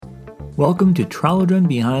Welcome to Trollodrome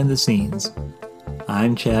Behind the Scenes.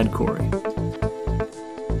 I'm Chad Corey.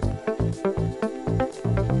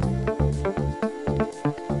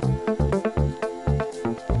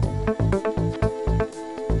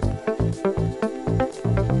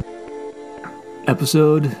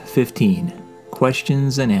 Episode 15,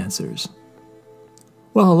 Questions and Answers.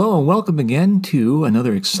 Well, hello and welcome again to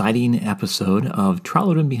another exciting episode of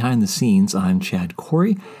Trollodrome Behind the Scenes. I'm Chad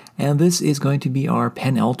Corey, and this is going to be our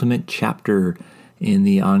penultimate chapter in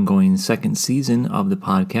the ongoing second season of the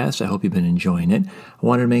podcast. I hope you've been enjoying it. I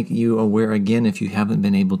wanted to make you aware again, if you haven't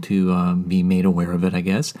been able to be made aware of it, I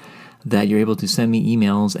guess, that you're able to send me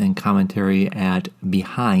emails and commentary at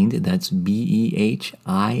behind, that's BEHIND,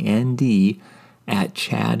 at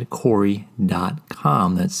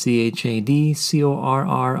chadcorey.com. That's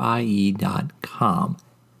CHADCORRIE.com.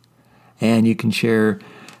 And you can share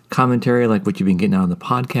commentary like what you've been getting out of the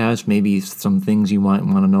podcast, maybe some things you might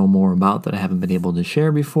want to know more about that I haven't been able to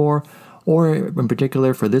share before, or in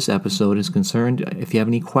particular for this episode is concerned, if you have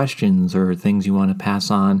any questions or things you want to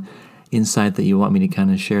pass on, insight that you want me to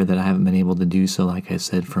kind of share that I haven't been able to do so, like I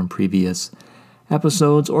said, from previous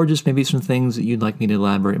episodes, or just maybe some things that you'd like me to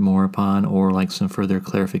elaborate more upon, or like some further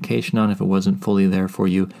clarification on if it wasn't fully there for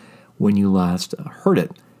you when you last heard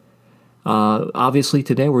it. Obviously,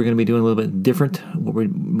 today we're going to be doing a little bit different what we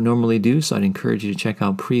normally do, so I'd encourage you to check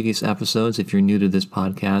out previous episodes if you're new to this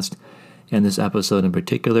podcast and this episode in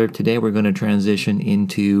particular. Today we're going to transition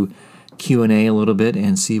into Q&A a little bit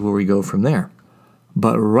and see where we go from there.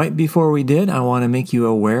 But right before we did, I want to make you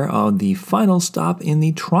aware of the final stop in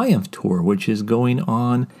the Triumph Tour, which is going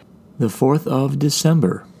on the 4th of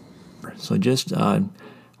December. So just, a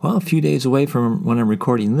few days away from when I'm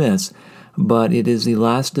recording this, but it is the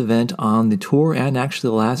last event on the tour and actually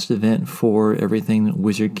the last event for everything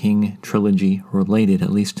Wizard King Trilogy related,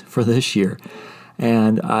 at least for this year.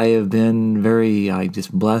 And I have been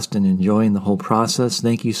just blessed and enjoying the whole process.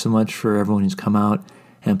 Thank you so much for everyone who's come out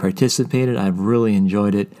and participated. I've really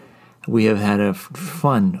enjoyed it. We have had a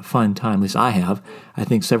fun time, at least I have. I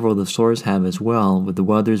think several of the stores have as well. But the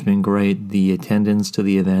weather's been great. The attendance to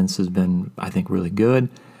the events has been, I think, really good,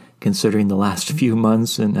 considering the last few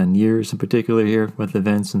months and years in particular here with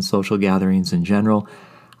events and social gatherings in general.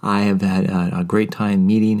 I have had a great time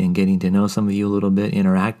meeting and getting to know some of you a little bit,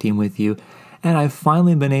 interacting with you. And I've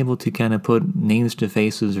finally been able to kind of put names to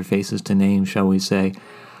faces, or faces to names, shall we say,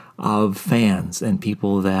 of fans and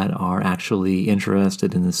people that are actually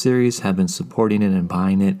interested in the series, have been supporting it and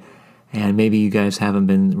buying it. And maybe you guys haven't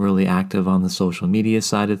been really active on the social media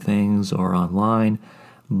side of things or online,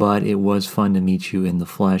 but it was fun to meet you in the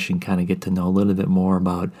flesh and kind of get to know a little bit more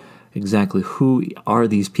about exactly who are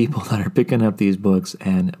these people that are picking up these books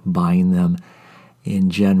and buying them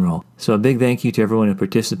in general. So a big thank you to everyone who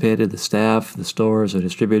participated, the staff, the stores, the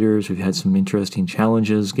distributors. We've had some interesting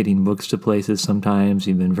challenges getting books to places sometimes.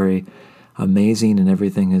 You've been very amazing, and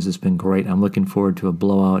everything has just been great. I'm looking forward to a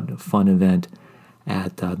blowout, fun event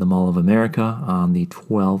at the Mall of America on the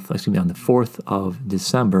 4th of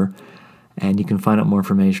December. And you can find out more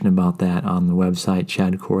information about that on the website,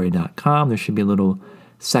 chadcorey.com. There should be a little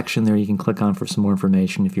section there you can click on for some more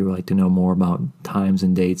information if you would like to know more about times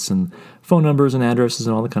and dates and phone numbers and addresses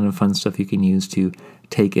and all the kind of fun stuff you can use to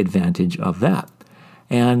take advantage of that.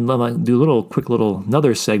 And I'll do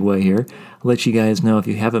another segue here. I'll let you guys know, if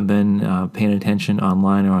you haven't been paying attention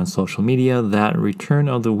online or on social media, that Return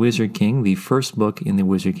of the Wizard King, the first book in the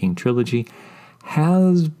Wizard King trilogy,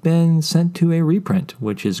 has been sent to a reprint,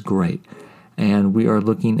 which is great. And we are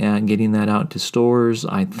looking at getting that out to stores.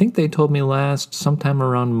 I think they told me sometime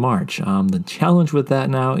around March. The challenge with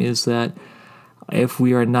that now is that if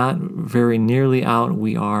we are not very nearly out,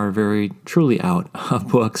 we are very truly out of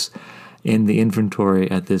books in the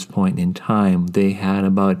inventory at this point in time. They had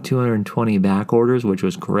about 220 back orders, which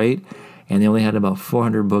was great, and they only had about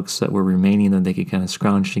 400 books that were remaining that they could kind of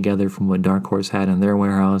scrounge together from what Dark Horse had in their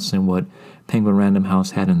warehouse and what Penguin Random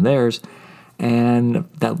House had in theirs. And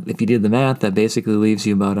that, if you did the math, that basically leaves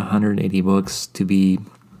you about 180 books to be,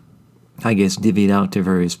 I guess, divvied out to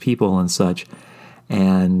various people and such.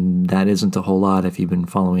 And that isn't a whole lot if you've been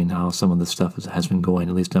following how some of the stuff has been going,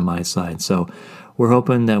 at least on my side. So we're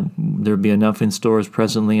hoping that there'd be enough in stores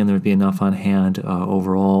presently, and there'd be enough on hand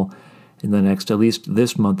overall in the next, at least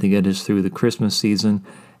this month, to get us through the Christmas season.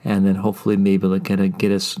 And then hopefully maybe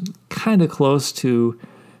get us kind of close to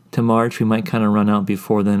March. We might kind of run out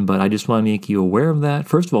before then, but I just want to make you aware of that.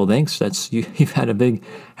 First of all, thanks. You've had a big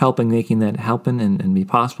help in making that happen and be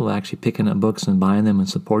possible, actually picking up books and buying them and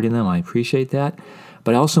supporting them. I appreciate that.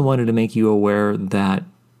 But I also wanted to make you aware that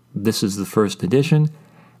this is the first edition,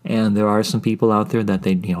 and there are some people out there that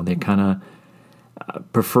they kind of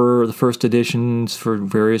prefer the first editions for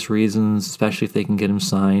various reasons, especially if they can get them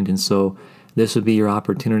signed. And so this would be your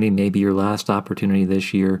opportunity, maybe your last opportunity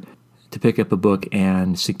this year, to pick up a book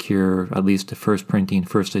and secure at least the first printing,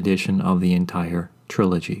 first edition of the entire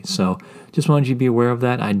trilogy. So just wanted you to be aware of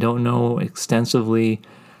that. I don't know extensively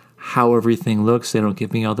how everything looks. They don't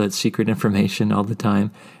give me all that secret information all the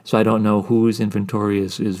time. So I don't know whose inventory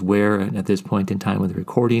is where at this point in time with the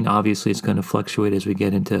recording. Obviously, it's going to fluctuate as we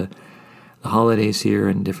get into the holidays here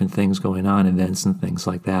and different things going on, events and things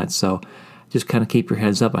like that. So just kind of keep your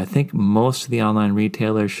heads up. I think most of the online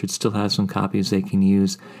retailers should still have some copies they can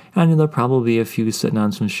use, and there'll probably be a few sitting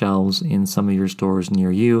on some shelves in some of your stores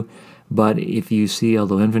near you. But if you see a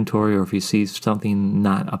low inventory or if you see something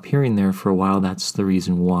not appearing there for a while, that's the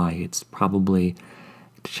reason why. It's probably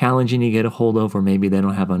challenging to get a hold of, or maybe they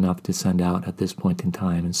don't have enough to send out at this point in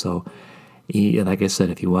time. And so, like I said,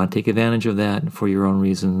 if you want to take advantage of that for your own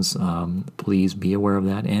reasons, please be aware of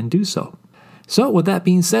that and do so. So with that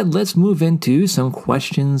being said, let's move into some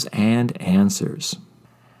questions and answers.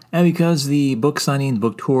 And because the book signing,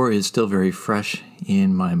 book tour is still very fresh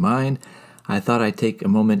in my mind, I thought I'd take a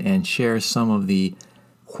moment and share some of the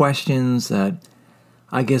questions that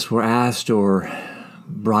I guess were asked or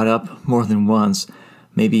brought up more than once,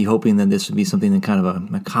 maybe hoping that this would be something that kind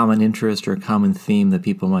of a common interest or a common theme that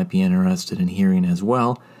people might be interested in hearing as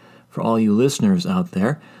well for all you listeners out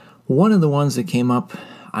there. One of the ones that came up,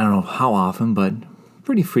 I don't know how often, but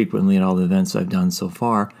pretty frequently at all the events I've done so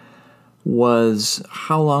far, was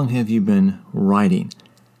how long have you been writing?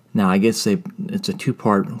 Now, I guess it's a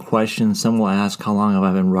two-part question. Some will ask how long have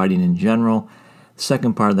I been writing in general. The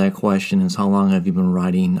second part of that question is how long have you been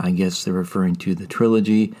writing? I guess they're referring to the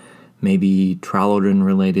trilogy, maybe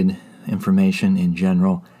Tralodren-related information in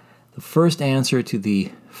general. The first answer to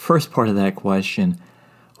the first part of that question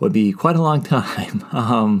would be quite a long time.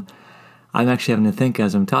 I'm actually having to think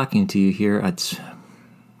as I'm talking to you here. It's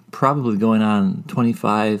probably going on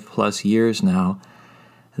 25 plus years now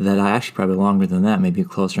that I actually probably longer than that, maybe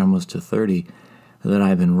closer almost to 30, that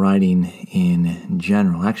I've been writing in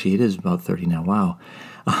general. Actually, it is about 30 now. Wow.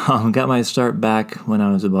 Got my start back when I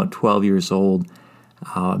was about 12 years old.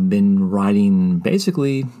 I've been writing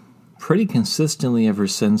basically pretty consistently ever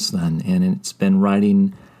since then, and it's been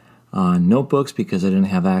writing on notebooks because I didn't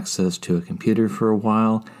have access to a computer for a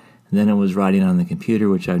while. Then it was writing on the computer,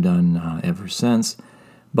 which I've done ever since.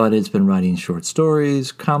 But it's been writing short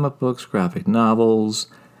stories, comic books, graphic novels,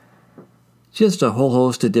 just a whole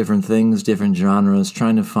host of different things, different genres,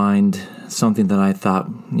 trying to find something that I thought,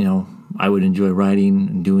 I would enjoy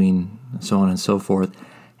writing, doing, so on and so forth.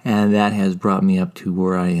 And that has brought me up to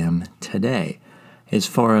where I am today. As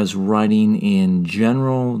far as writing in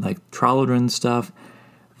general, like Tralodren stuff,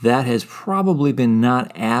 that has probably been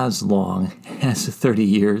not as long as the 30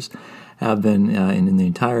 years have been in the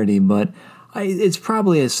entirety, but it's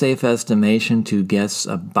probably a safe estimation to guess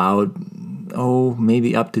about,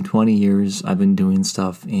 maybe up to 20 years I've been doing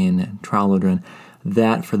stuff in Tralodren.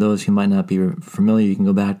 That, for those who might not be familiar, you can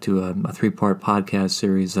go back to a 3-part podcast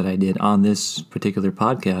series that I did on this particular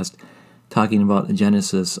podcast talking about the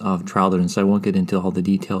genesis of Tralodren, so I won't get into all the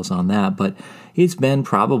details on that, but it's been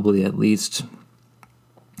probably at least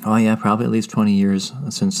 20 years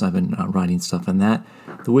since I've been writing stuff on that.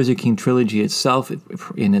 The Wizard King trilogy itself,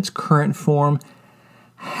 in its current form,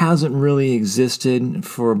 hasn't really existed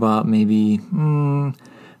for about maybe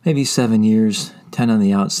 7 years, 10 on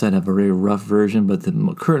the outset of a very rough version, but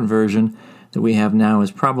the current version that we have now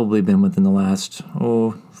has probably been within the last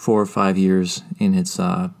 4 or 5 years in its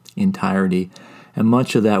entirety. And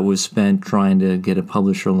much of that was spent trying to get a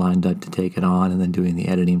publisher lined up to take it on and then doing the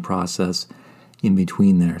editing process in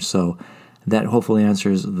between there. So that hopefully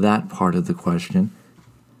answers that part of the question.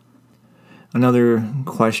 Another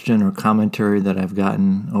question or commentary that I've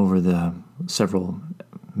gotten over the several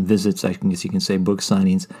visits, I guess you can say book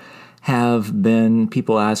signings, have been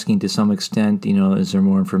people asking to some extent, is there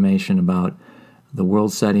more information about the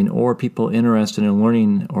world setting, or people interested in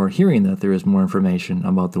learning or hearing that there is more information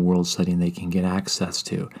about the world setting they can get access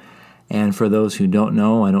to. And for those who don't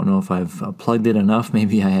know, I don't know if I've plugged it enough,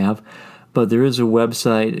 maybe I have, but there is a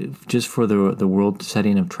website just for the world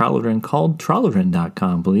setting of Tralodren called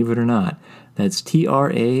Tralodren.com, believe it or not. That's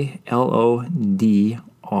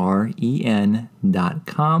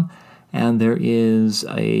TRALODREN.com. And there is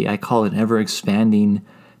I call it ever-expanding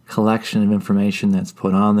collection of information that's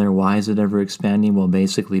put on there. Why is it ever-expanding? Well,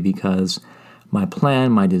 basically because my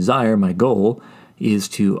plan, my desire, my goal is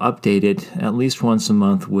to update it at least once a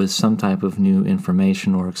month with some type of new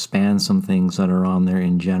information or expand some things that are on there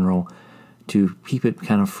in general to keep it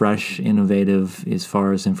kind of fresh, innovative as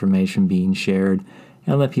far as information being shared,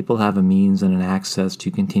 and let people have a means and an access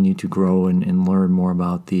to continue to grow and learn more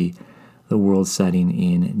about the world setting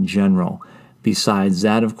in general. Besides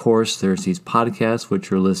that, of course, there's these podcasts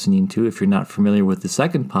which you're listening to. If you're not familiar with the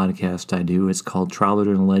second podcast I do, it's called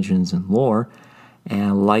Trowlerton Legends and Lore.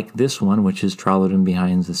 And like this one, which is Trowlerton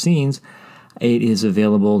Behind the Scenes, it is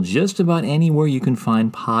available just about anywhere you can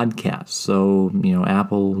find podcasts. So,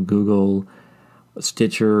 Apple, Google,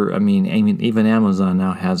 Stitcher, even Amazon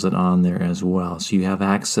now has it on there as well. So you have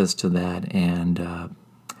access to that and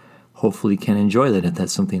hopefully can enjoy that if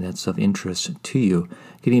that's something that's of interest to you.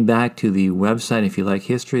 Getting back to the website, if you like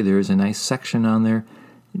history, there is a nice section on there,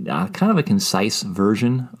 kind of a concise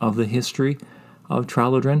version of the history of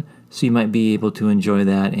Trowlerton. So you might be able to enjoy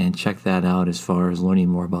that and check that out as far as learning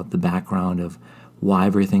more about the background of why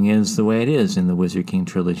everything is the way it is in the Wizard King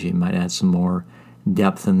trilogy. It might add some more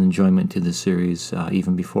depth and enjoyment to the series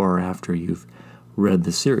even before or after you've read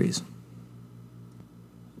the series.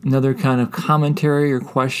 Another kind of commentary or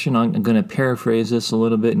question, I'm going to paraphrase this a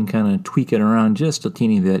little bit and kind of tweak it around just a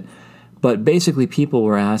teeny bit. But basically people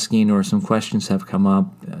were asking, or some questions have come up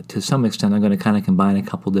to some extent. I'm going to kind of combine a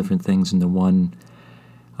couple different things into one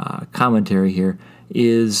commentary here.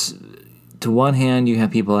 Is, to one hand, you have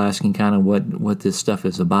people asking kind of what this stuff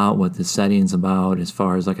is about, what the setting's about, as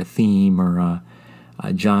far as like a theme or a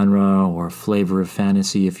genre or a flavor of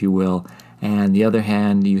fantasy, if you will. And the other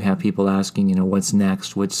hand, you have people asking, what's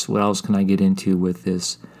next? What else can I get into with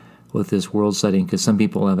this world setting? Because some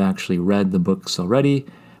people have actually read the books already,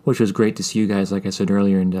 which was great to see you guys, like I said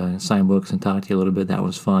earlier, and sign books and talk to you a little bit. That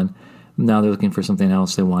was fun. Now they're looking for something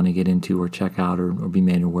else they want to get into or check out or be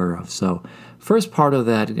made aware of. So first part of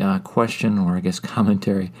that question, or I guess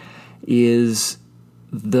commentary, is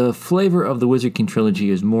the flavor of the Wizard King trilogy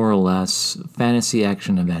is more or less fantasy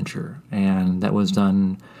action adventure. And that was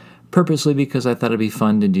done purposely because I thought it'd be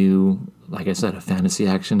fun to do, like I said, a fantasy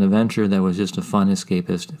action adventure that was just a fun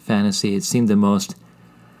escapist fantasy. It seemed the most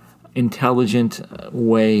intelligent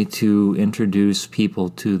way to introduce people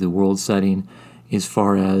to the world setting, as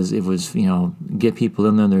far as it was, get people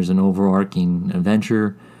in there. There's an overarching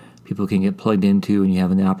adventure people can get plugged into, and you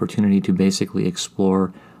have an opportunity to basically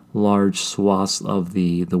explore large swaths of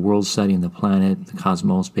the world setting, the planet, the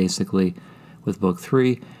cosmos, basically, with Book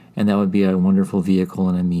 3. And that would be a wonderful vehicle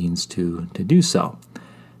and a means to do so.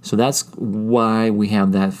 So that's why we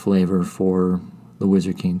have that flavor for the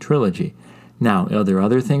Wizard King trilogy. Now, are there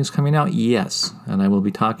other things coming out? Yes, and I will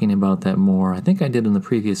be talking about that more. I think I did in the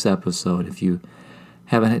previous episode. If you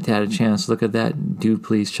haven't had a chance to look at that, do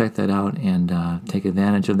please check that out and take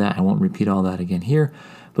advantage of that. I won't repeat all that again here,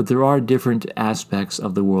 but there are different aspects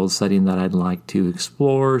of the world setting that I'd like to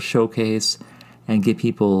explore, showcase, and get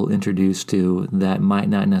people introduced to that might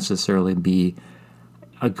not necessarily be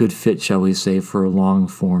a good fit, shall we say, for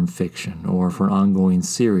long-form fiction or for an ongoing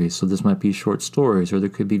series. So this might be short stories, or there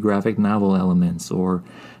could be graphic novel elements, or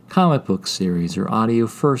comic book series, or audio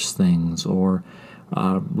first things, or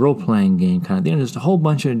role-playing game kind of thing. There's a whole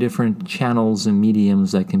bunch of different channels and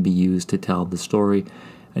mediums that can be used to tell the story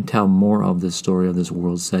and tell more of the story of this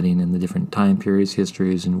world setting and the different time periods,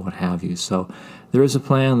 histories, and what have you. So there is a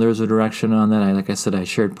plan, there's a direction on that. Like I said, I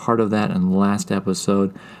shared part of that in the last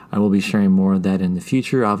episode. I will be sharing more of that in the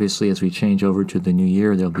future. Obviously, as we change over to the new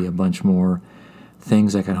year, there'll be a bunch more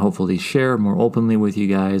things I can hopefully share more openly with you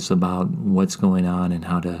guys about what's going on and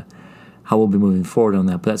how we'll be moving forward on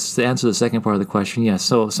that. But that's to answer the second part of the question. Yes,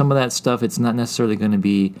 so some of that stuff, it's not necessarily going to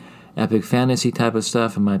be epic fantasy type of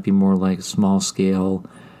stuff. It might be more like small-scale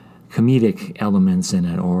comedic elements in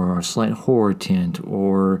it, or a slight horror tint,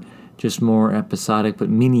 or just more episodic, but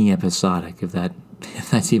mini-episodic, if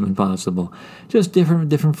that's even possible. Just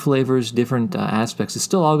different flavors, different aspects. It's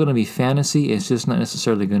still all going to be fantasy. It's just not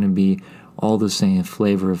necessarily going to be all the same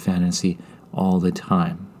flavor of fantasy all the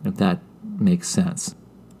time, if that makes sense.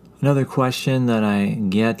 Another question that I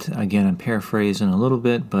get, again, I'm paraphrasing a little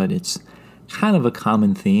bit, but it's kind of a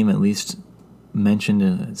common theme, at least mentioned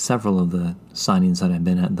in several of the signings that I've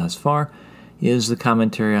been at thus far, is the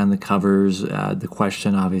commentary on the covers. The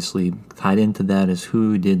question obviously tied into that is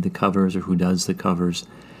who did the covers or who does the covers,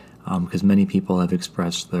 because many people have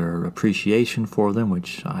expressed their appreciation for them,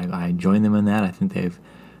 which I join them in that. I think they've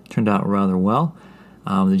turned out rather well.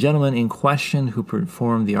 The gentleman in question who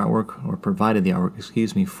performed the artwork, or provided the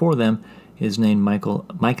artwork, for them, is named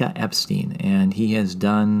Micah Epstein, and he has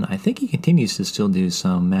done, I think he continues to still do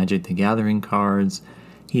some Magic the Gathering cards.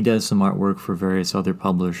 He does some artwork for various other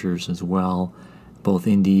publishers as well, both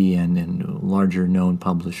indie and larger known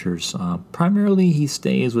publishers. Primarily he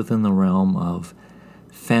stays within the realm of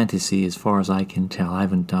fantasy as far as I can tell. I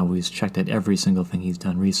haven't always checked out every single thing he's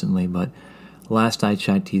done recently, but last I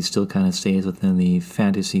checked, he still kind of stays within the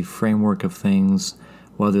fantasy framework of things,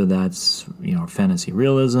 whether that's, fantasy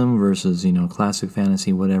realism versus, classic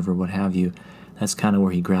fantasy, whatever, what have you. That's kind of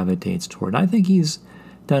where he gravitates toward. I think he's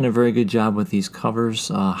done a very good job with these covers.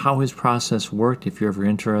 How his process worked, if you're ever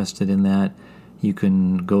interested in that, you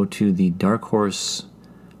can go to the Dark Horse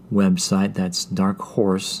website. That's Dark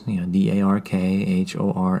Horse,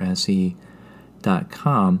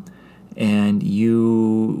 DarkHorse.com. And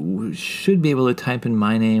you should be able to type in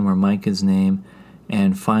my name or Micah's name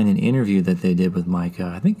and find an interview that they did with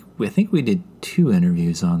Micah. I think we did 2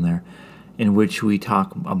 interviews on there in which we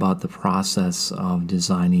talk about the process of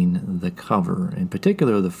designing the cover. In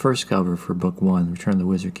particular, the first cover for Book 1, Return of the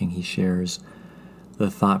Wizard King, he shares the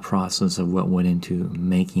thought process of what went into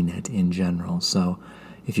making it in general. So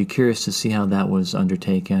if you're curious to see how that was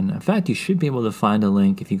undertaken, in fact, you should be able to find a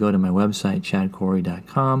link if you go to my website,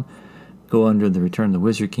 chadcorey.com. Go under the Return of the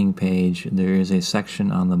Wizard King page. There is a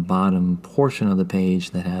section on the bottom portion of the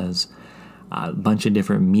page that has a bunch of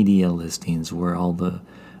different media listings where all the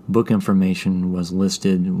book information was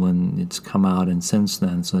listed when it's come out and since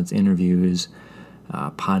then. So it's interviews,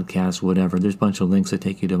 podcasts, whatever. There's a bunch of links that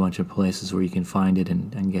take you to a bunch of places where you can find it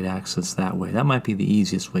and get access that way. That might be the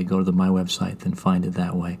easiest way. Go to my website, then find it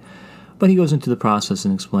that way. But he goes into the process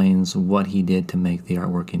and explains what he did to make the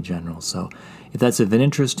artwork in general. So if that's of an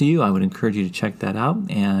interest to you, I would encourage you to check that out.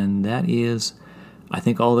 And that is, I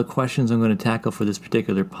think, all the questions I'm going to tackle for this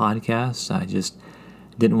particular podcast. I just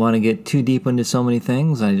didn't want to get too deep into so many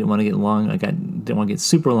things. I didn't want to get didn't want to get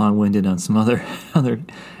super long-winded on some other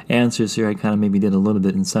answers here. I kind of maybe did a little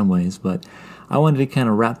bit in some ways, but I wanted to kind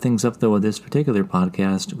of wrap things up, though, with this particular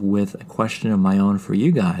podcast with a question of my own for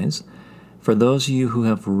you guys. For those of you who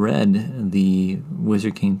have read the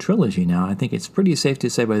Wizard King trilogy now, I think it's pretty safe to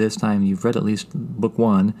say by this time you've read at least Book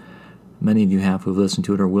 1. Many of you have who've listened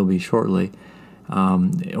to it or will be shortly,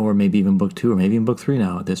 or maybe even Book 2 or maybe even Book 3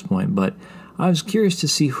 now at this point. But I was curious to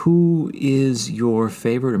see who is your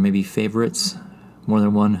favorite or maybe favorites, more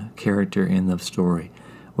than one character in the story.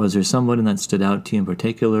 Was there someone that stood out to you in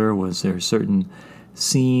particular? Was there a certain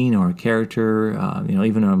scene or character,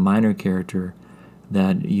 even a minor character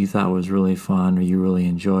that you thought was really fun or you really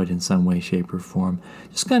enjoyed in some way, shape, or form?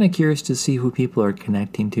 Just kind of curious to see who people are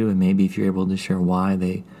connecting to, and maybe if you're able to share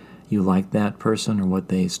why you liked that person or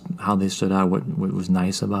how they stood out, what was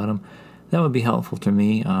nice about them. That would be helpful to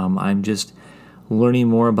me. I'm just learning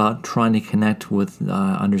more about trying to connect with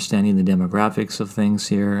understanding the demographics of things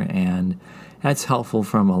here, and that's helpful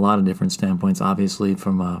from a lot of different standpoints. Obviously,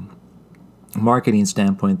 from a marketing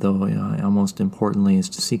standpoint, though, almost importantly, is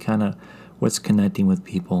to see kind of what's connecting with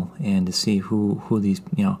people and to see who these,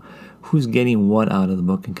 who's getting what out of the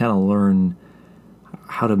book, and kind of learn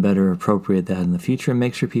how to better appropriate that in the future, and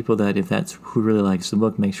make sure people that, if that's who really likes the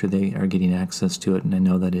book, make sure they are getting access to it, and I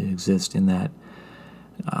know that it exists in that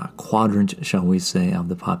quadrant, shall we say, of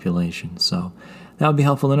the population. So that would be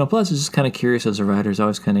helpful to know. Plus, it's just kind of curious as a writer. It's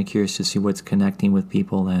always kind of curious to see what's connecting with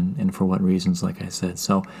people and for what reasons, like I said.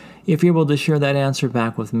 So if you're able to share that answer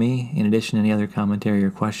back with me, in addition to any other commentary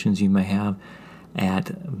or questions you may have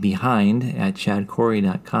at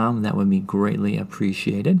behind@chadcorey.com, that would be greatly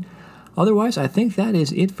appreciated. Otherwise, I think that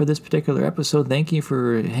is it for this particular episode. Thank you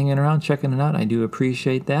for hanging around, checking it out. I do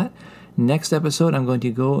appreciate that. Next episode, I'm going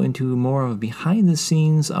to go into more of behind the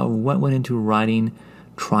scenes of what went into writing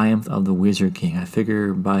Triumph of the Wizard King. I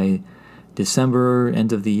figure by December,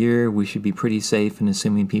 end of the year, we should be pretty safe, and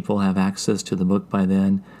assuming people have access to the book by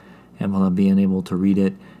then and will be able to read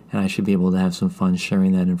it, and I should be able to have some fun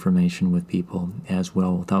sharing that information with people as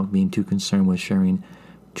well without being too concerned with sharing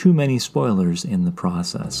too many spoilers in the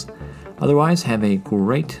process. Otherwise, have a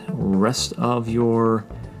great rest of your,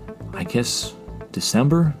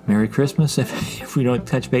 December. Merry Christmas if we don't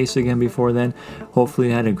touch base again before then. Hopefully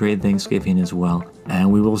you had a great Thanksgiving as well.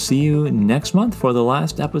 And we will see you next month for the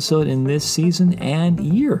last episode in this season and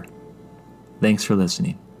year. Thanks for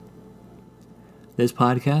listening. This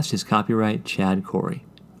podcast is copyright Chad Corey.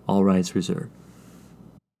 All rights reserved.